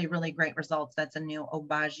some really, really great results. That's a new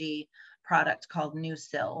Obagi product called New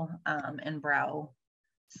Sil and Brow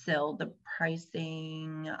Sil. The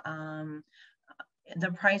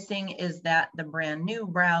pricing, is that the brand new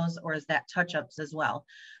brows, or is that touch-ups as well?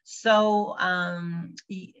 So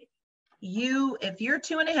if you're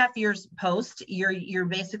 2.5 years post, you're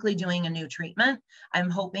basically doing a new treatment. I'm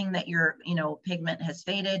hoping that your, pigment has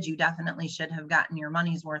faded. You definitely should have gotten your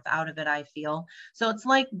money's worth out of it, I feel. So it's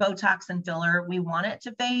like Botox and filler. We want it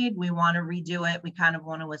to fade. We want to redo it. We kind of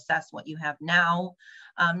want to assess what you have now.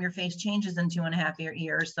 Your face changes in 2.5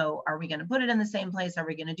 years. So are we going to put it in the same place? Are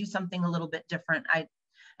we going to do something a little bit different?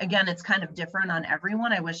 Again, it's kind of different on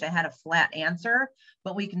everyone. I wish I had a flat answer,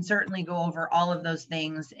 but we can certainly go over all of those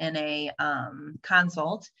things in a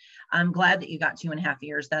consult. I'm glad that you got 2.5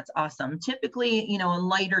 years. That's awesome. Typically, a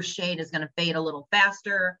lighter shade is going to fade a little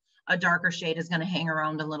faster. A darker shade is going to hang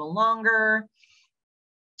around a little longer.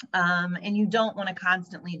 And you don't want to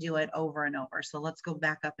constantly do it over and over. So let's go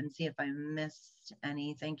back up and see if I missed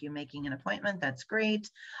any. Thank you, making an appointment. That's great.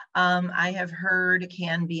 I have heard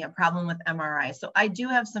can be a problem with MRI. So I do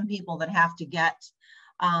have some people that have to get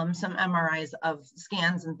some MRIs of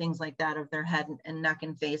scans and things like that of their head and neck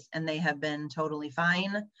and face, and they have been totally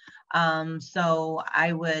fine. So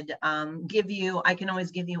I would I can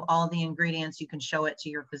always give you all the ingredients. You can show it to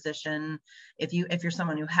your physician. If you're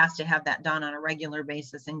someone who has to have that done on a regular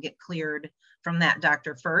basis and get cleared from that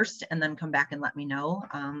doctor first, and then come back and let me know.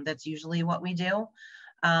 That's usually what we do.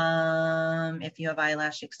 If you have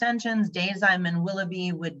eyelash extensions, days I'm in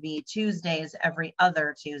Willoughby would be Tuesdays every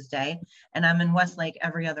other Tuesday, and I'm in Westlake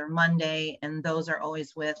every other Monday, and those are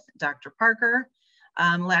always with Dr. Parker.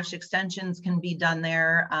 Lash extensions can be done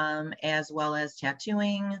there, as well as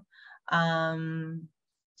tattooing. Oh,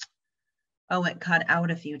 it cut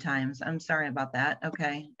out a few times. I'm sorry about that.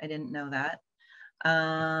 Okay, I didn't know that.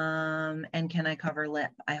 And can I cover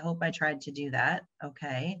lip? I hope I tried to do that.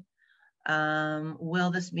 Okay.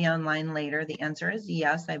 Will this be online later? The answer is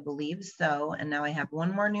yes, I believe so. And now I have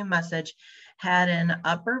one more new message. Had an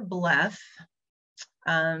upper bleph.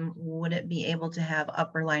 Would it be able to have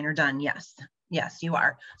upper liner done? Yes. Yes, you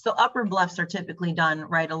are. So upper blephs are typically done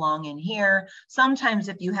right along in here. Sometimes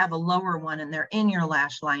if you have a lower one and they're in your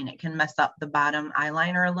lash line, it can mess up the bottom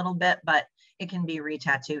eyeliner a little bit, but it can be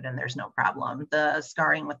re-tattooed and there's no problem. The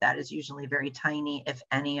scarring with that is usually very tiny, if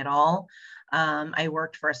any at all. I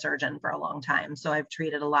worked for a surgeon for a long time, so I've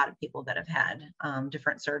treated a lot of people that have had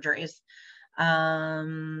different surgeries.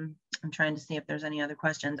 I'm trying to see if there's any other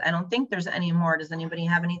questions. I don't think there's any more. Does anybody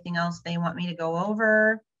have anything else they want me to go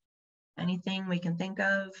over? Anything we can think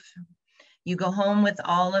of? You go home with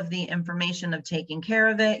all of the information of taking care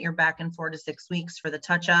of it. You're back in 4 to 6 weeks for the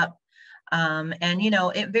touch-up. And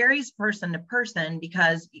it varies person to person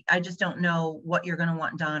because I just don't know what you're going to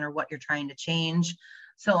want done or what you're trying to change.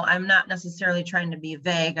 So I'm not necessarily trying to be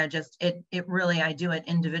vague. I do it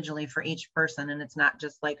individually for each person. And it's not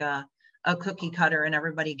just like a cookie cutter and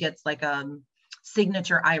everybody gets like a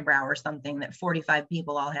signature eyebrow or something that 45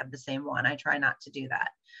 people all have the same one. I try not to do that.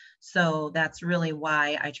 So that's really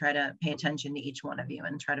why I try to pay attention to each one of you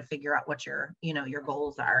and try to figure out what your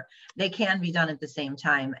goals are. They can be done at the same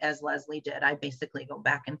time, as Leslie did. I basically go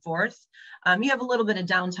back and forth. You have a little bit of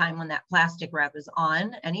downtime when that plastic wrap is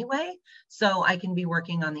on anyway. So I can be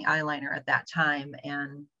working on the eyeliner at that time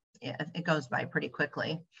and it goes by pretty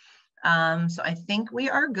quickly. So I think we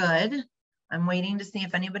are good. I'm waiting to see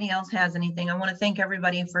if anybody else has anything. I want to thank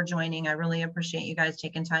everybody for joining. I really appreciate you guys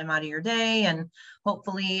taking time out of your day, and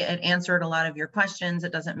hopefully it answered a lot of your questions.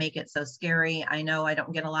 It doesn't make it so scary. I know I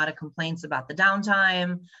don't get a lot of complaints about the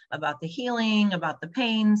downtime, about the healing, about the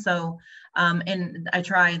pain. So, and I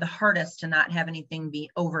try the hardest to not have anything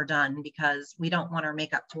be overdone because we don't want our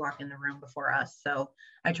makeup to walk in the room before us. So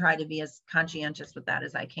I try to be as conscientious with that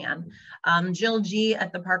as I can. Jill G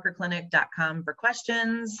at theparkerclinic.com for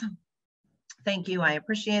questions. Thank you. I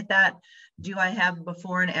appreciate that. Do I have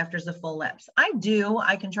before and afters of full lips? I do.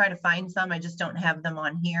 I can try to find some. I just don't have them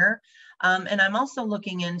on here. And I'm also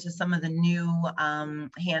looking into some of the new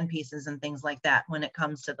hand pieces and things like that when it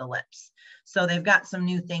comes to the lips. So they've got some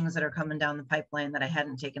new things that are coming down the pipeline that I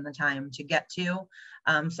hadn't taken the time to get to.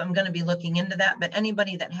 So I'm going to be looking into that. But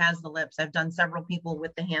anybody that has the lips, I've done several people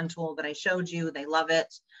with the hand tool that I showed you. They love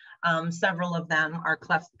it. Several of them are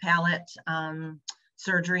cleft palate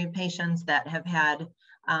surgery patients that have had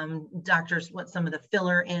doctors put some of the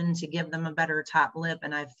filler in to give them a better top lip,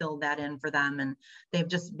 and I've filled that in for them, and they've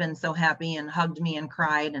just been so happy and hugged me and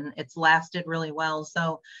cried, and it's lasted really well.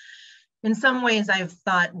 So in some ways I've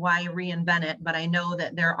thought, why reinvent it? But I know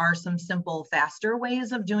that there are some simple, faster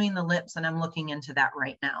ways of doing the lips, and I'm looking into that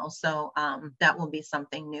right now. So that will be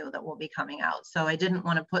something new that will be coming out. So I didn't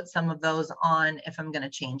want to put some of those on if I'm going to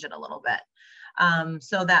change it a little bit.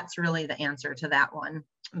 So that's really the answer to that one.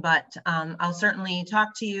 But I'll certainly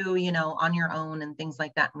talk to you, on your own and things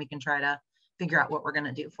like that, and we can try to figure out what we're going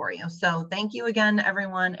to do for you. So thank you again,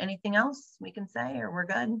 everyone. Anything else we can say, or we're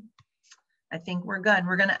good? I think we're good.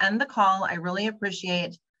 We're going to end the call. I really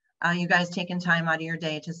appreciate you guys taking time out of your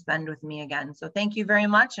day to spend with me again. So thank you very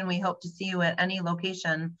much. And we hope to see you at any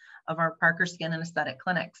location of our Parker Skin and Aesthetic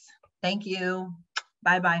clinics. Thank you.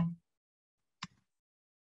 Bye-bye.